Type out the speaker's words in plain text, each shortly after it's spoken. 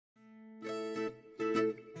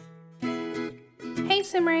Hey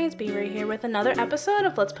Simrays, Beaver here with another episode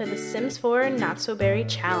of Let's Play The Sims 4 Not So Berry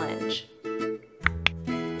Challenge.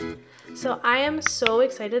 So I am so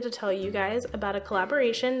excited to tell you guys about a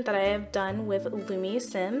collaboration that I have done with Lumi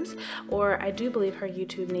Sims, or I do believe her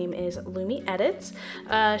YouTube name is Lumi Edits.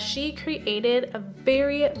 She created a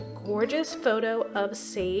very gorgeous photo of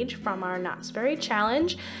Sage from our Not So Berry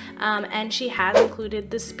Challenge, and she has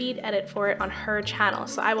included the speed edit for it on her channel.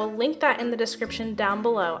 So I will link that in the description down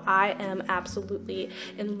below. I am absolutely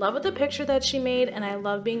in love with the picture that she made, and I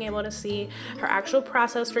love being able to see her actual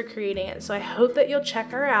process for creating it. So I hope that you'll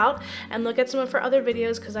check her out and look at some of her other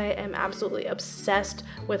videos, because I am absolutely obsessed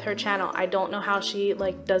with her channel. I don't know how she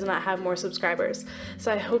does not have more subscribers.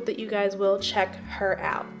 So I hope that you guys will check her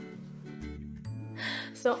out.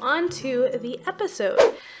 So on to the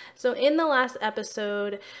episode. So in the last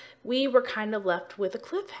episode, we were kind of left with a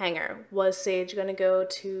cliffhanger. Was Sage going to go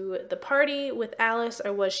to the party with Alice,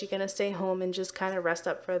 or was she going to stay home and just kind of rest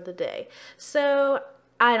up for the day? So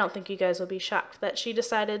I don't think you guys will be shocked that she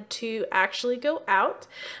decided to actually go out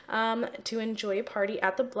to enjoy a party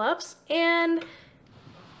at the Bluffs, and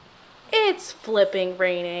it's flipping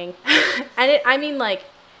raining. And I mean,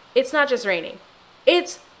 it's not just raining,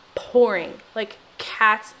 it's pouring like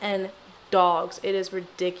cats and dogs. It is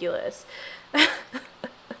ridiculous.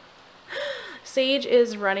 Sage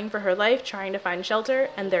is running for her life, trying to find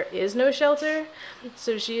shelter, and there is no shelter,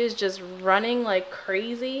 so she is just running like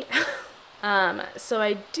crazy. So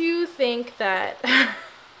I do think that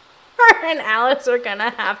her and Alice are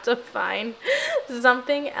gonna have to find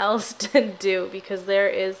something else to do, because there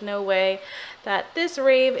is no way that this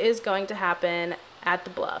rave is going to happen at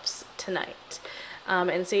the Bluffs tonight.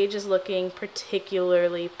 And Sage is looking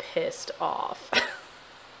particularly pissed off.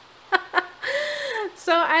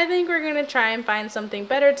 So I think we're gonna try and find something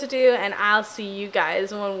better to do, and I'll see you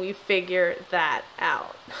guys when we figure that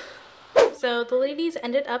out. So the ladies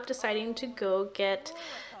ended up deciding to go get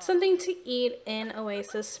something to eat in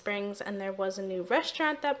Oasis Springs, and there was a new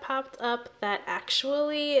restaurant that popped up that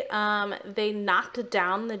actually they knocked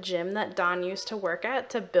down the gym that Dawn used to work at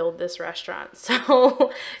to build this restaurant.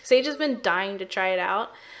 So Sage has been dying to try it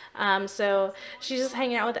out. So she's just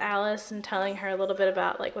hanging out with Alice and telling her a little bit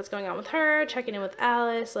about what's going on with her, checking in with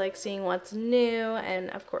Alice, seeing what's new, and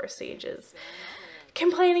of course Sage is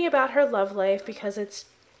complaining about her love life because it's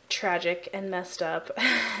tragic and messed up.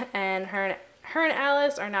 And her and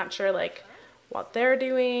Alice are not sure what they're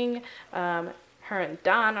doing. Her and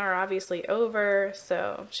Dawn are obviously over,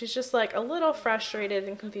 so she's just a little frustrated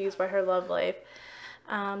and confused by her love life.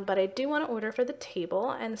 But I do want to order for the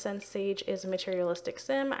table, and since Sage is a materialistic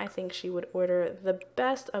sim, I think she would order the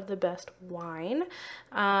best of the best wine.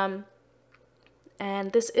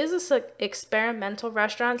 And this is an experimental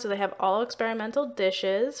restaurant, so they have all experimental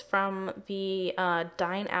dishes from the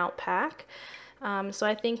Dine Out pack. So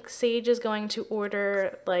I think Sage is going to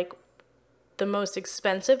order the most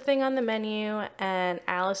expensive thing on the menu, and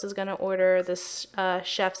Alice is going to order this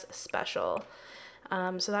chef's special.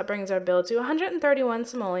 So that brings our bill to 131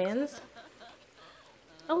 simoleons.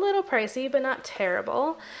 A little pricey, but not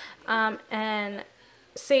terrible. And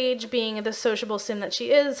Sage, being the sociable sim that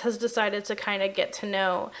she is, has decided to kind of get to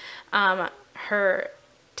know her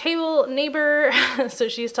table neighbor, so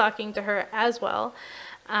she's talking to her as well.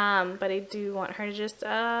 But I do want her to just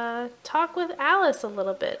talk with Alice a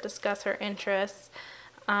little bit, discuss her interests.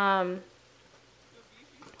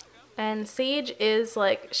 And Sage is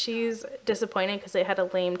she's disappointed because they had a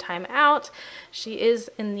lame time out. She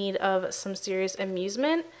is in need of some serious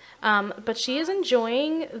amusement. But she is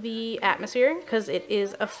enjoying the atmosphere because it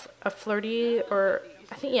is a flirty, or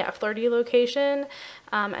I think, yeah, a flirty location.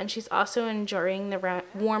 And she's also enjoying the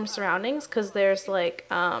warm surroundings because there's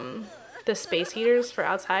the space heaters for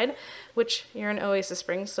outside, which you're in Oasis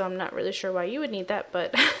Springs, so I'm not really sure why you would need that,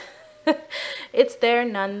 but it's there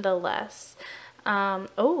nonetheless.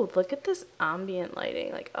 Oh, look at this ambient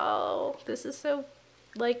lighting. Oh, this is so,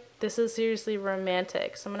 this is seriously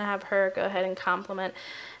romantic. So I'm gonna have her go ahead and compliment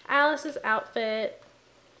Alice's outfit,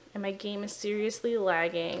 and my game is seriously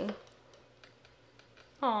lagging.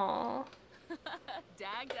 Aww.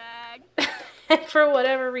 Dag dag. And for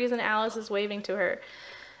whatever reason, Alice is waving to her.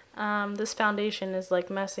 This foundation is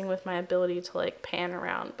messing with my ability to pan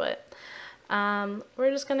around, but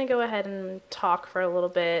we're just gonna go ahead and talk for a little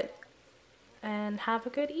bit and have a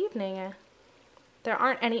good evening. There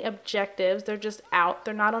aren't any objectives, they're just out.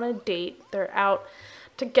 They're not on a date, they're out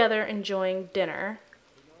together enjoying dinner.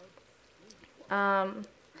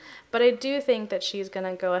 But I do think that she's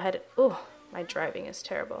gonna go ahead. Oh, my driving is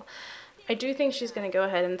terrible. I do think she's gonna go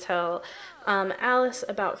ahead and tell Alice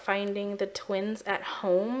about finding the twins at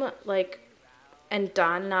home and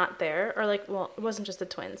Dawn not there, or like, well, it wasn't just the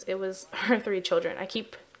twins, it was her 3 children. I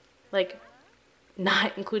keep like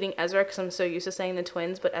not including Ezra because I'm so used to saying the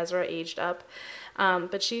twins, but Ezra aged up.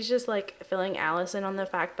 But she's just like filling Alice in on the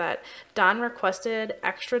fact that Dawn requested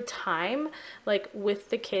extra time like with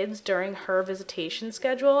the kids during her visitation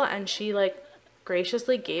schedule, and she like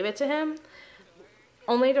graciously gave it to him,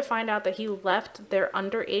 only to find out that he left their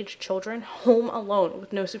underage children home alone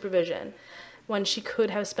with no supervision when she could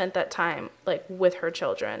have spent that time like with her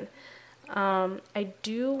children. I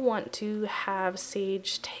do want to have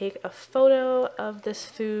Sage take a photo of this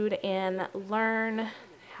food and learn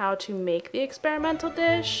how to make the experimental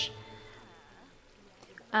dish.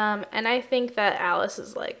 And I think that Alice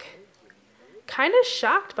is like kind of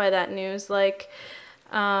shocked by that news. Like,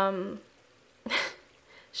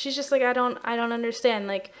 she's just like, I don't understand.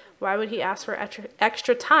 Like, why would he ask for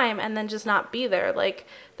extra time and then just not be there? Like,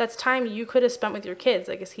 that's time you could have spent with your kids.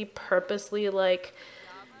 Like, is he purposely like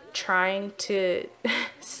trying to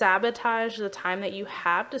sabotage the time that you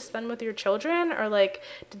have to spend with your children? Or like,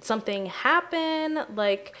 did something happen?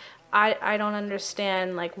 Like, I don't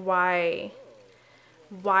understand like why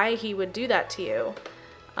he would do that to you.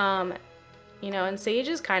 You know, and Sage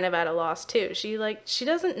is kind of at a loss too. She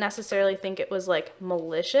doesn't necessarily think it was like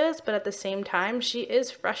malicious, but at the same time she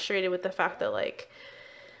is frustrated with the fact that like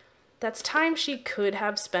that's time she could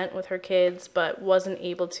have spent with her kids but wasn't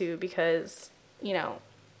able to because, you know,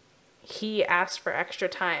 he asked for extra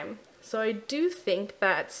time. So I do think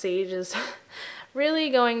that Sage is really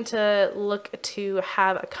going to look to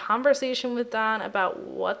have a conversation with Dawn about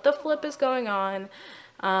what the flip is going on,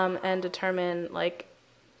 and determine like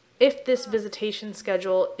if this visitation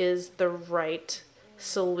schedule is the right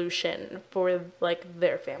solution for like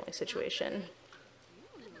their family situation.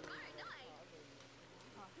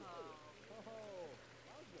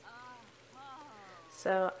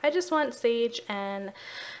 So I just want Sage and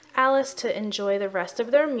Alice to enjoy the rest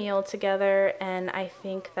of their meal together, and I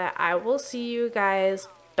think that I will see you guys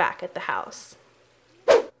back at the house.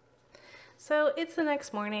 So it's the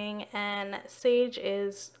next morning and Sage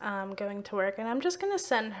is going to work, and I'm just going to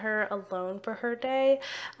send her alone for her day,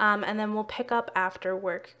 and then we'll pick up after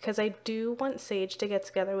work because I do want Sage to get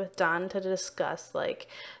together with Dawn to discuss like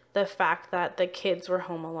the fact that the kids were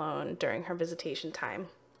home alone during her visitation time.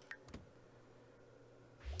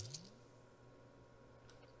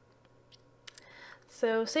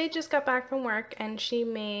 So Sage just got back from work and she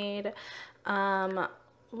made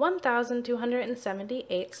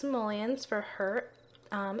 1,278 simoleons for her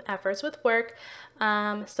efforts with work.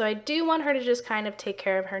 So I do want her to just kind of take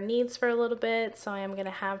care of her needs for a little bit. So I am going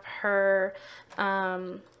to have her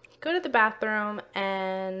go to the bathroom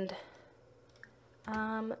and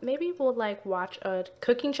maybe we'll like watch a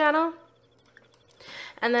cooking channel.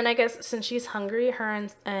 And then I guess since she's hungry, her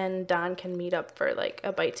and Dawn can meet up for like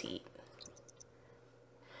a bite to eat.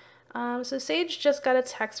 So Sage just got a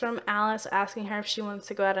text from Alice asking her if she wants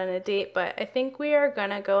to go out on a date, but I think we are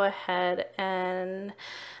gonna go ahead and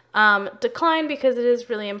decline because it is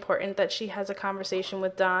really important that she has a conversation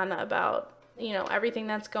with Dawn about, you know, everything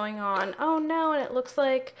that's going on. Oh no, and it looks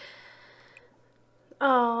like,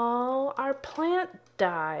 oh, our plant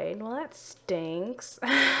died. Well, that stinks.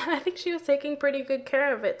 I think she was taking pretty good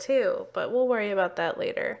care of it too, but we'll worry about that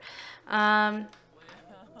later.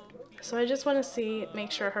 So I just want to make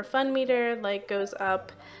sure her fun meter like goes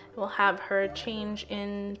up. We'll have her change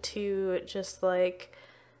into just like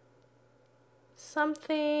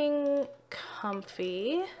something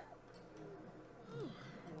comfy.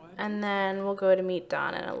 And then we'll go to meet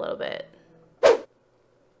Dawn in a little bit.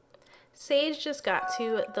 Sage just got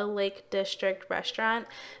to the Lake District restaurant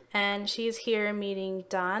and she's here meeting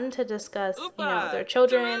Dawn to discuss, you know, their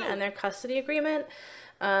children and their custody agreement.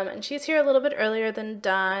 And she's here a little bit earlier than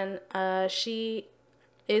Dawn. She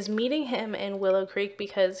is meeting him in Willow Creek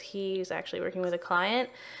because he's actually working with a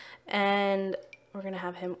client, and we're gonna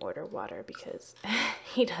have him order water because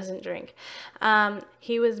he doesn't drink.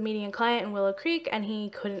 He was meeting a client in Willow Creek and he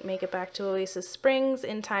couldn't make it back to Oasis Springs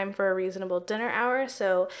in time for a reasonable dinner hour,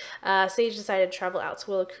 so Sage decided to travel out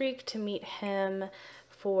to Willow Creek to meet him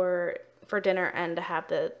for dinner and to have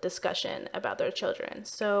the discussion about their children.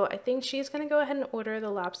 So I think she's gonna go ahead and order the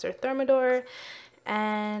lobster thermidor,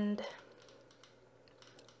 and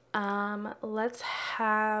let's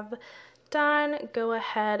have Dawn go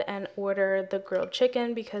ahead and order the grilled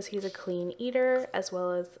chicken because he's a clean eater, as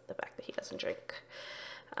well as the fact that he doesn't drink.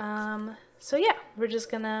 So yeah, we're just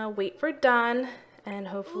gonna wait for Dawn and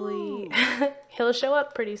hopefully he'll show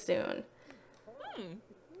up pretty soon.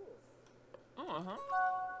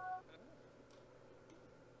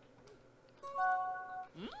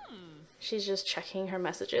 She's just checking her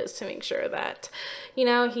messages to make sure that, you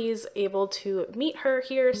know, he's able to meet her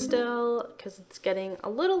here still, because it's getting a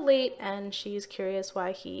little late and she's curious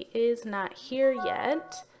why he is not here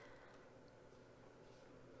yet.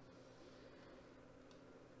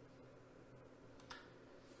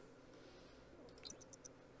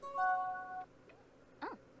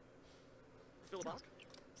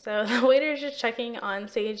 So the waiter's just checking on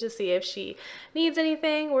Sage to see if she needs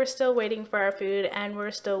anything. We're still waiting for our food, and we're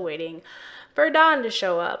still waiting for Dawn to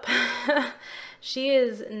show up. She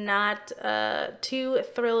is not too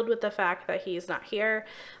thrilled with the fact that he's not here.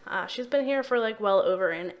 She's been here for like well over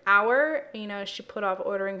an hour. You know, she put off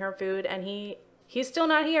ordering her food, and he's still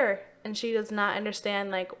not here. And she does not understand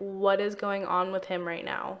like what is going on with him right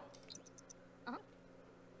now.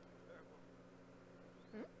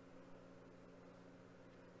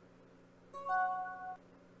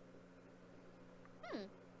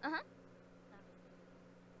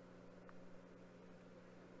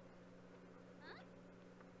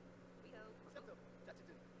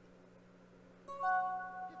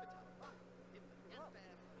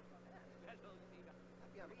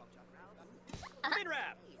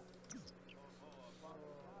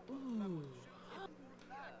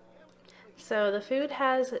 So the food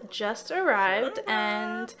has just arrived,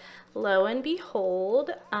 and lo and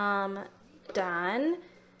behold, Don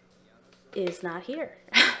is not here.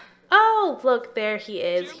 Oh, look, there he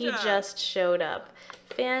is. He just showed up.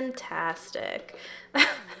 Fantastic.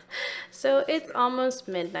 So it's almost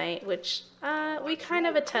midnight, which we kind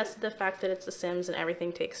of attest to the fact that it's The Sims and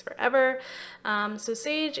everything takes forever. So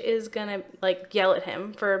Sage is gonna like yell at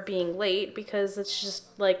him for being late because it's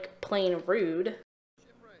just like plain rude.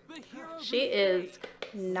 She is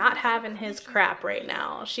not having his crap right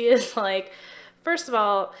now. She is like, first of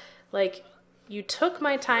all, like, you took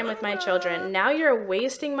my time with my children. Now you're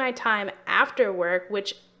wasting my time after work,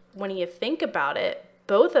 which when you think about it,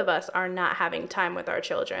 both of us are not having time with our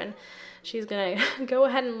children. She's gonna go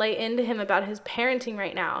ahead and lay into him about his parenting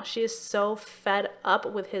right now. She is so fed up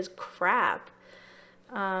with his crap.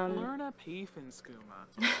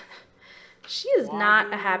 She is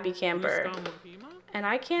not a happy camper. And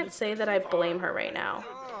I can't say that I blame her right now.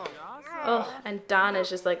 Oh, and Don is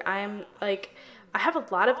just like, I have a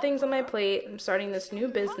lot of things on my plate. I'm starting this new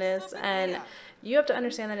business, and you have to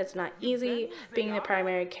understand that it's not easy being the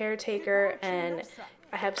primary caretaker, and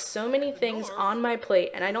I have so many things on my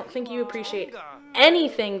plate, and I don't think you appreciate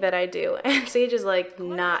anything that I do. And Sage is like,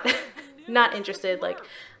 not interested. Like,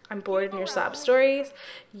 I'm bored in your sob stories.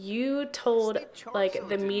 You told like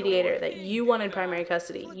the mediator that you wanted primary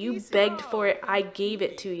custody. You begged for it. I gave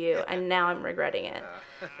it to you, and now I'm regretting it.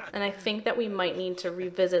 And I think that we might need to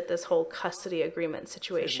revisit this whole custody agreement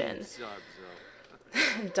situation.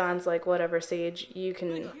 Don's like, whatever, Sage, you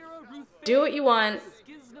can do what you want,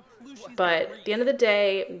 but at the end of the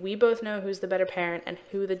day, we both know who's the better parent and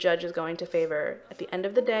who the judge is going to favor. At the end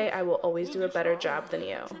of the day, I will always do a better job than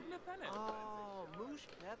you.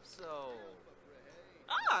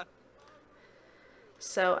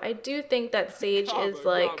 So I do think that Sage is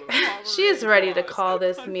like, she is ready to call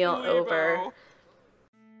this meal over.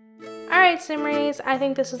 Alright, Simrays, I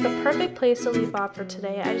think this is the perfect place to leave off for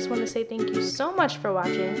today. I just want to say thank you so much for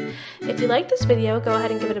watching. If you like this video, go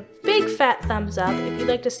ahead and give it a big fat thumbs up. If you'd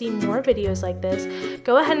like to see more videos like this,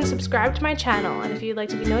 go ahead and subscribe to my channel. And if you'd like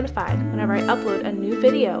to be notified whenever I upload a new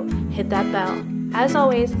video, hit that bell. As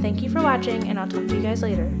always, thank you for watching, and I'll talk to you guys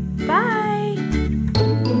later. Bye!